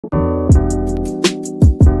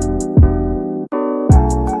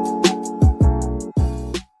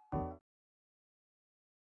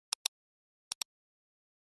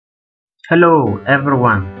Hello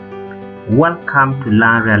everyone, welcome to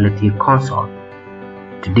Learn Reality Console.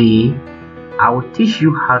 Today I will teach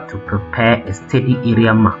you how to prepare a study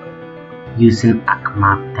area map using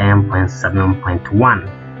Arcmap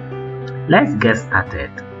 10.7.1. Let's get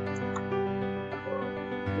started.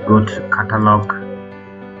 Go to Catalog,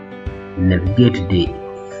 navigate to the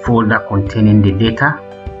folder containing the data,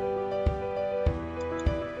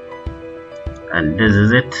 and this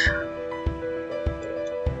is it.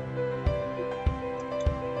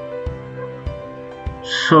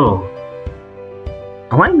 So,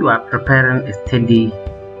 when you are preparing a study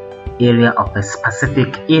area of a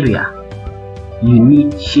specific area, you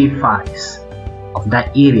need shapefiles of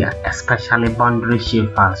that area, especially boundary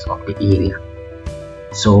shapefiles of the area.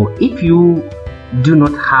 So, if you do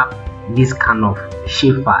not have this kind of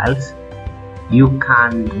shapefiles, you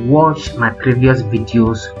can watch my previous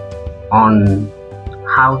videos on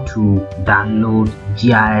how to download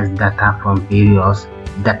GIS data from various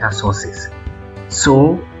data sources.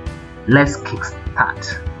 So let's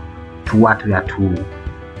kickstart to what we are to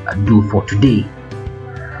do for today.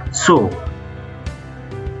 So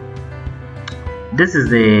this is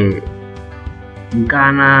the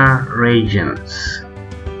Ghana regional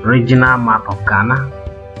map of Ghana.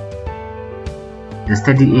 The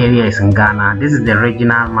study area is in Ghana. This is the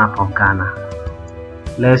regional map of Ghana.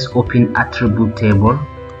 Let's open attribute table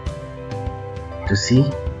to see.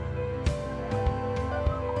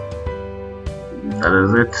 That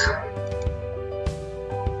is it.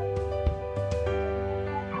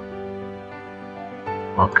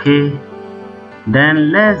 Okay,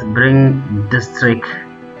 then let's bring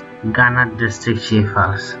Ghana district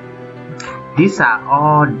shapefiles. These are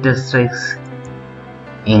all districts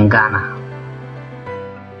in Ghana.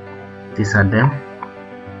 These are them.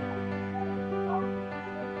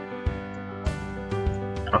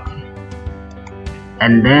 Okay,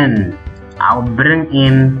 and then I'll bring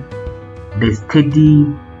in the study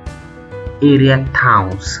area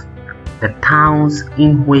towns, the towns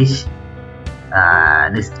in which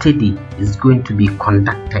the study is going to be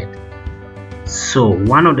conducted. So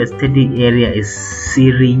one of the study area is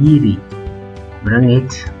Siriyiri. Bring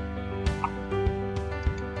it.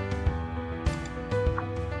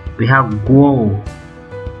 We have Boro.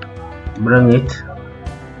 Bring it.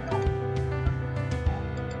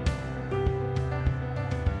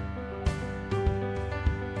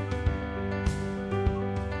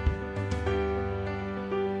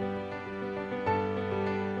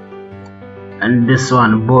 And this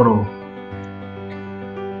one, Boro.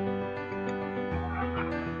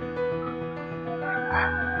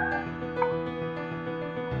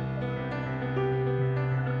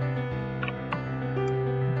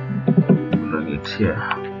 Bring it here.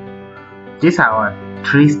 These are our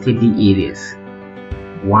 3 study areas.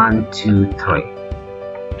 1, 2, 3.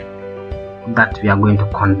 That we are going to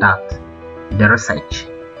conduct the research.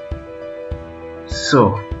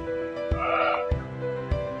 So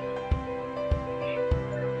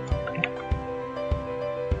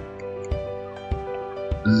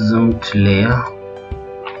zoom to layer.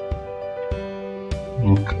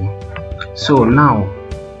 Okay, so now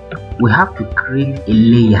we have to create a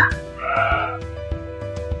layer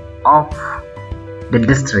of the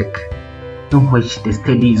district in which the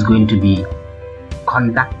study is going to be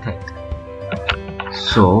conducted.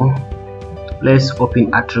 So let's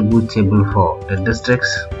open attribute table for the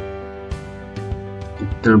districts.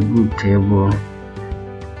 Attribute table,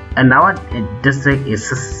 and our district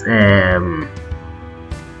is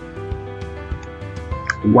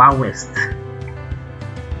West,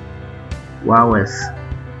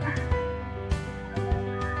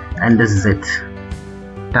 and this is it.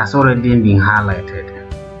 It has already been highlighted.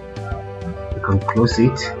 You can close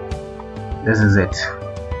it. This is it.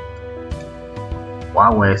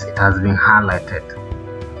 West, it has been highlighted.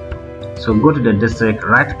 So go to the district,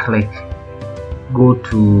 right click, go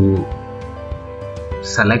to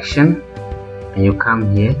selection, and you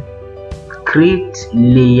come here, create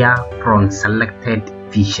layer from selected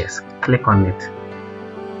features. Click on it.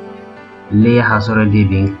 Layer has already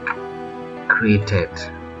been created.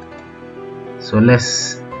 So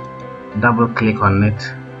let's double click on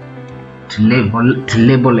it to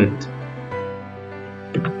label it,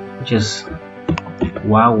 which is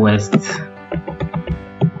West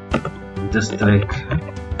District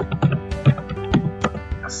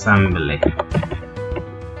Assembly.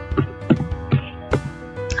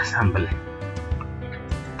 It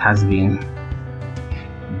has been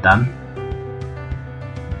done.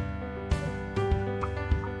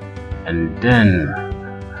 And then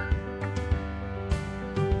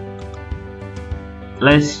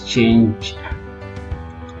let's change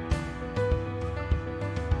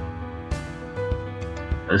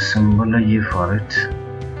a symbology for it.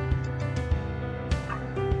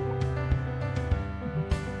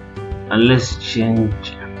 And let's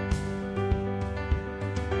change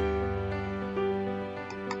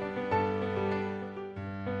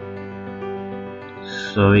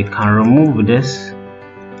so we can remove this.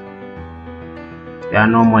 We are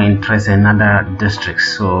no more interested in other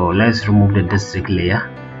districts, so let's remove the district layer,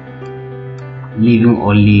 leaving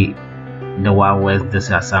only the Wild West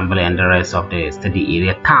District Assembly and the rest of the study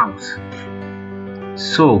area towns.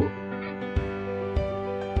 So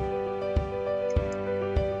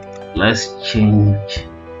let's change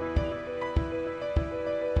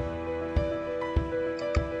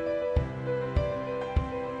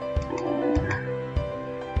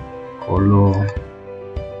Holo.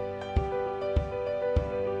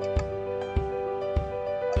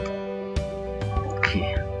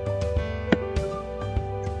 Okay,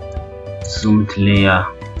 zoomed layer.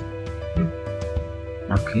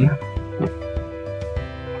 Okay,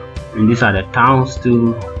 and these are the towns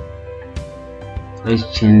too. Let's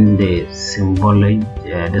change the symbology.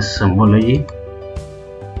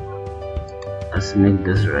 Let's make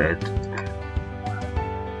this red.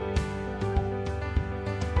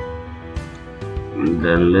 And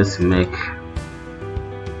then let's make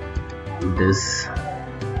this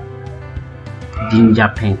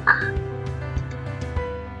ginger pink.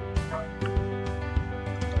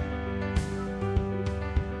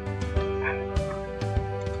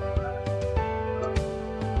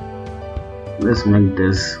 Let's make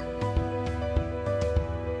this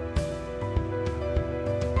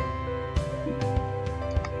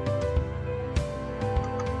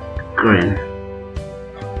green.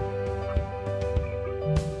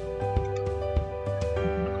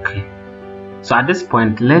 Okay, so at this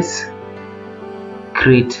point let's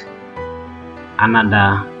create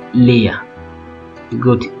another layer.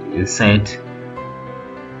 Go to insert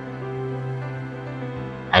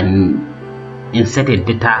and insert a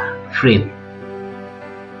data frame.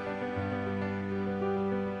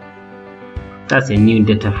 That's a new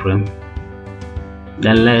data frame.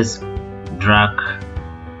 Then let's drag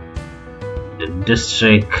the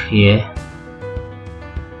district here,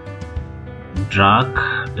 drag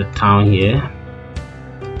the town here,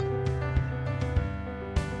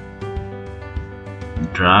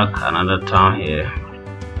 drag another town here,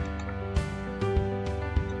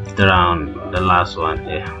 down the last one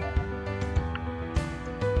here,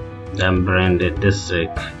 then bring the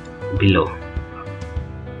district below.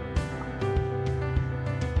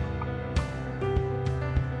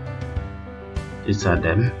 These are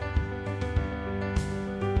them.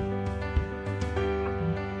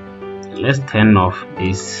 Let's turn off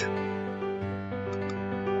these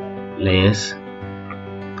layers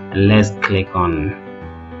and let's click on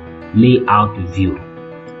layout view.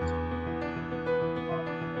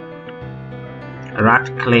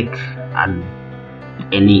 Right click at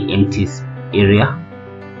any empty area,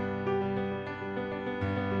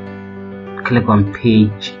 click on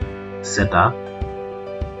page setup,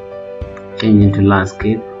 change into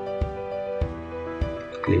landscape,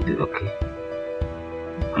 click it OK.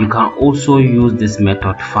 You can also use this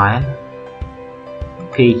method file,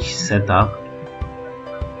 page setup.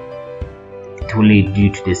 It will lead you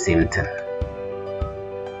to the same thing.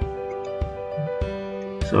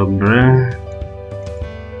 So bring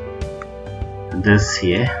this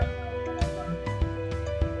here.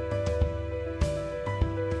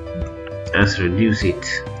 Let's reduce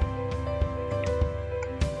it.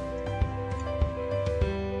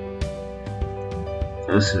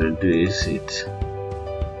 Let's reduce it.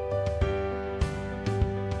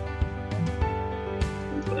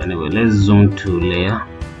 Anyway, let's zoom to layer.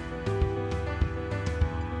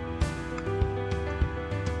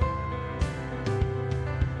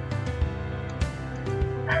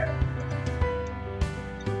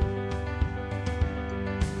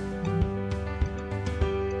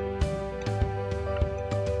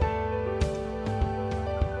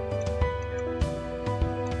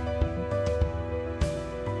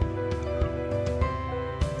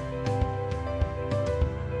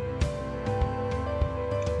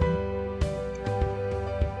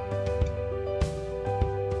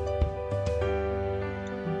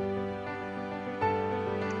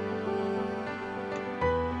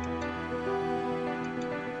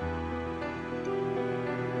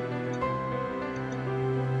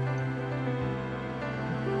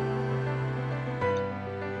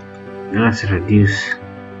 Let's reduce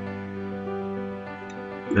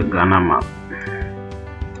the Ghana map.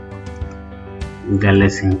 Then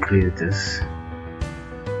let's increase this.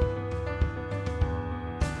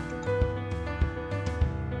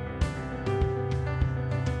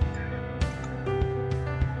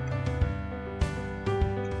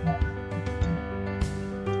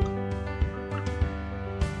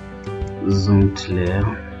 zoomed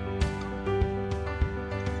layer,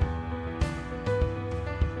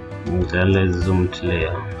 then let's zoomed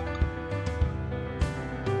layer.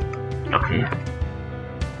 Okay.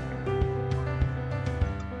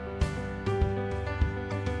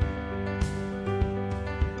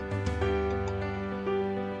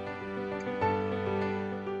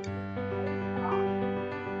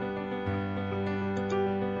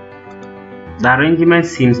 The arrangement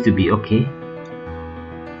seems to be okay.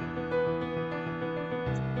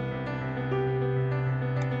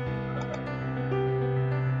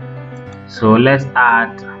 So let's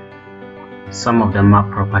add some of the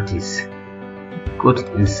map properties. Go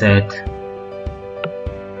to insert,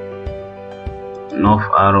 north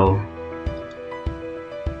arrow,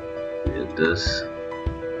 use this,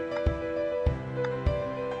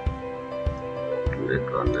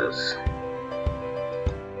 click on this,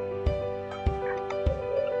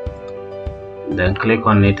 then click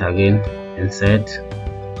on it again, insert,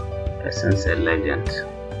 insert legend.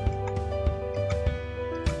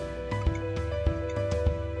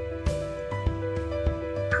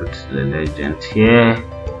 Put the legend here,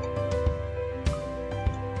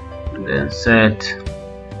 then set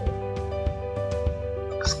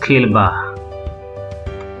scale bar,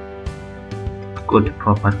 go to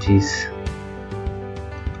properties,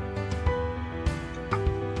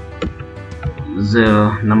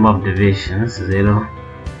 0, number of deviations 0,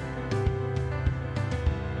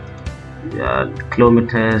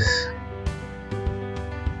 kilometers,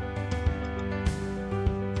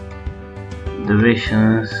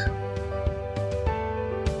 deviations,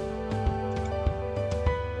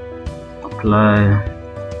 apply.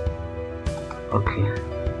 Okay,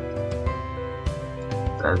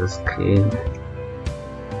 that's the scale.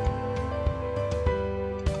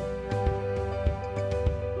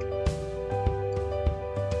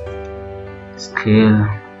 Scale.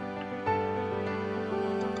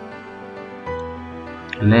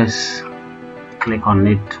 Let's click on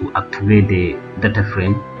it to activate the data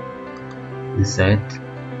frame. Insert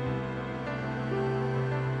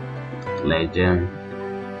legend,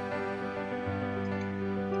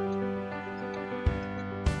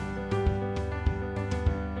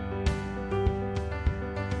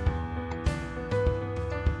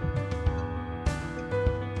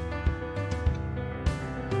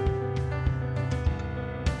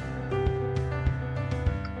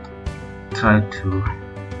 try to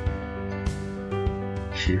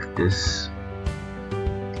shift this.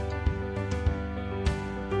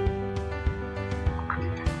 Okay.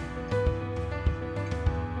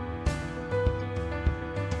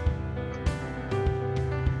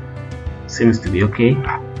 Seems to be okay.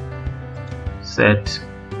 Set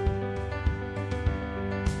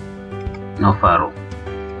north arrow.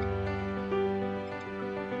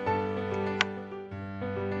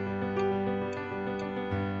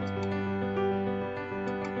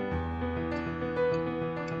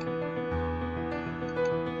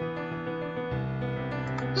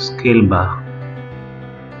 Scale bar,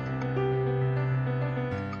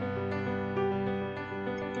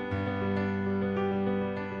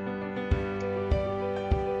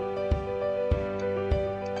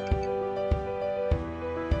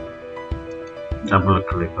 double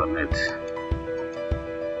click on it,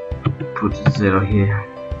 put 0 here,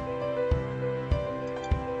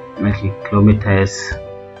 make it kilometers,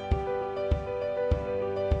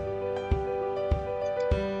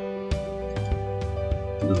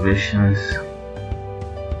 deviations,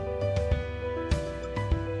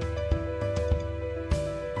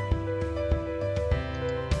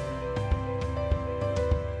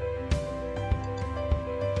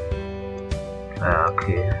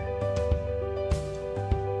 okay.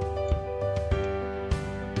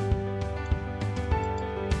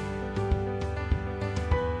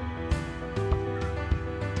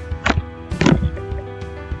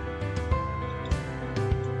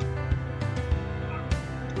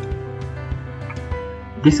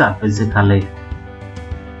 These are basically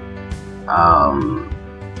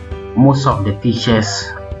most of the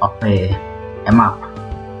features of a map.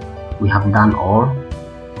 We have done all.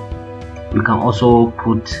 You can also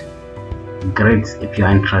put grids if you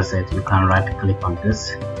are interested. You can right click on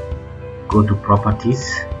this, go to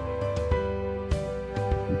properties,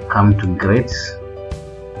 come to grids,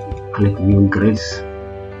 click new grids,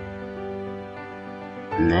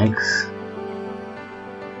 next,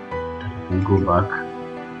 go back.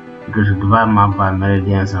 Go to divide map by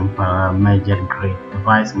meridians and measured grid.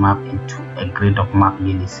 Divide map into a grid of map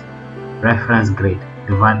units. Reference grid.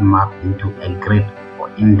 Divide map into a grid for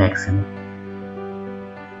indexing.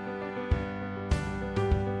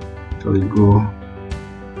 So we go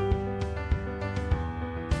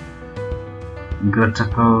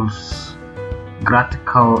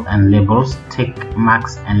graphical and labels, tick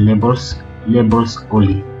marks and labels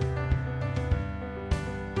only.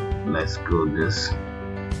 Let's go this.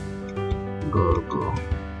 Go.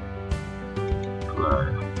 Apply.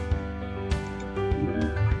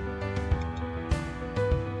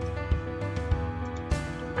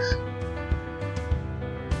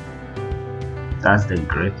 That's the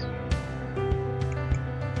grid.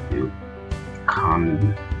 You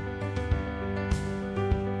can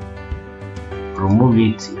remove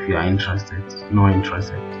it if you are interested. Not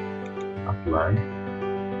interested. Apply.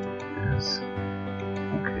 Yes.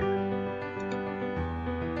 Okay.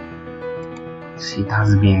 See, it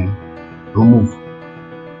has been removed.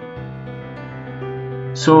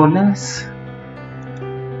 So let's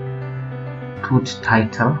put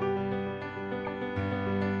title.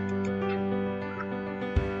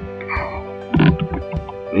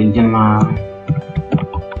 Regional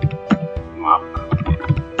map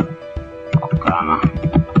of Ghana,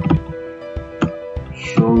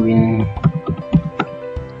 showing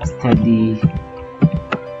study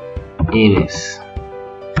areas.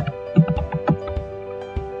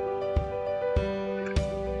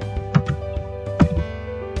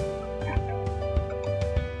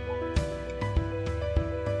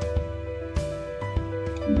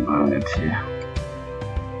 Bring it here.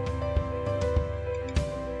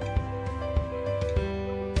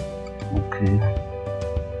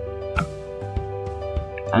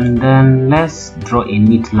 And then let's draw a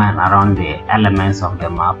neat line around the elements of the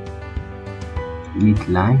map. Neat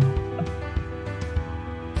line.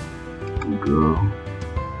 Go.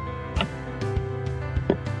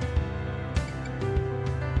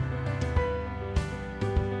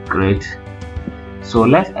 Great. So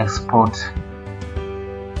let's export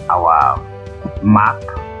our map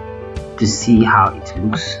to see how it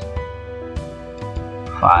looks.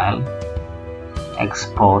 File,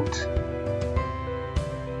 export.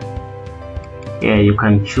 Here you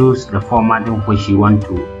can choose the format in which you want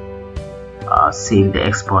to save the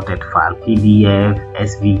exported file: PDF,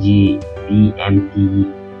 SVG, BMP,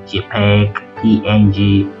 JPEG,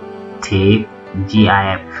 PNG, TIFF,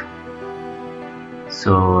 GIF.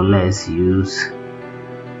 So let's use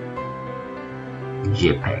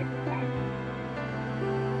JPEG.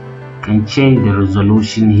 You can change the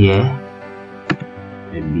resolution here,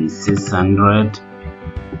 maybe 600.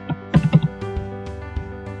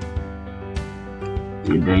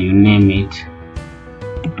 Then you name it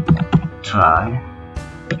try.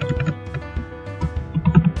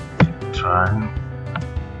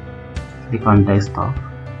 Click on desktop,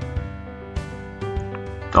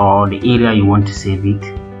 or the area you want to save it.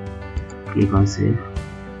 Click on save.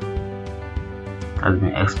 It has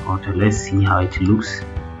been exported. Let's see how it looks.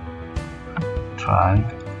 Try.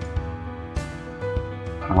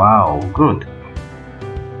 Wow, good.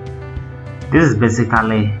 This is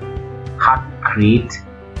basically how to create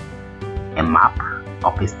a map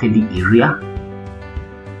of a study area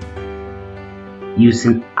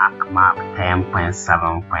using Arcmap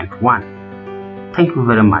 10.7.1. Thank you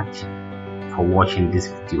very much for watching this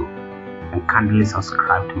video, and kindly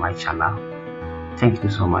subscribe to my channel. Thank you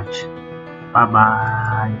so much. Bye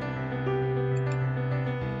bye.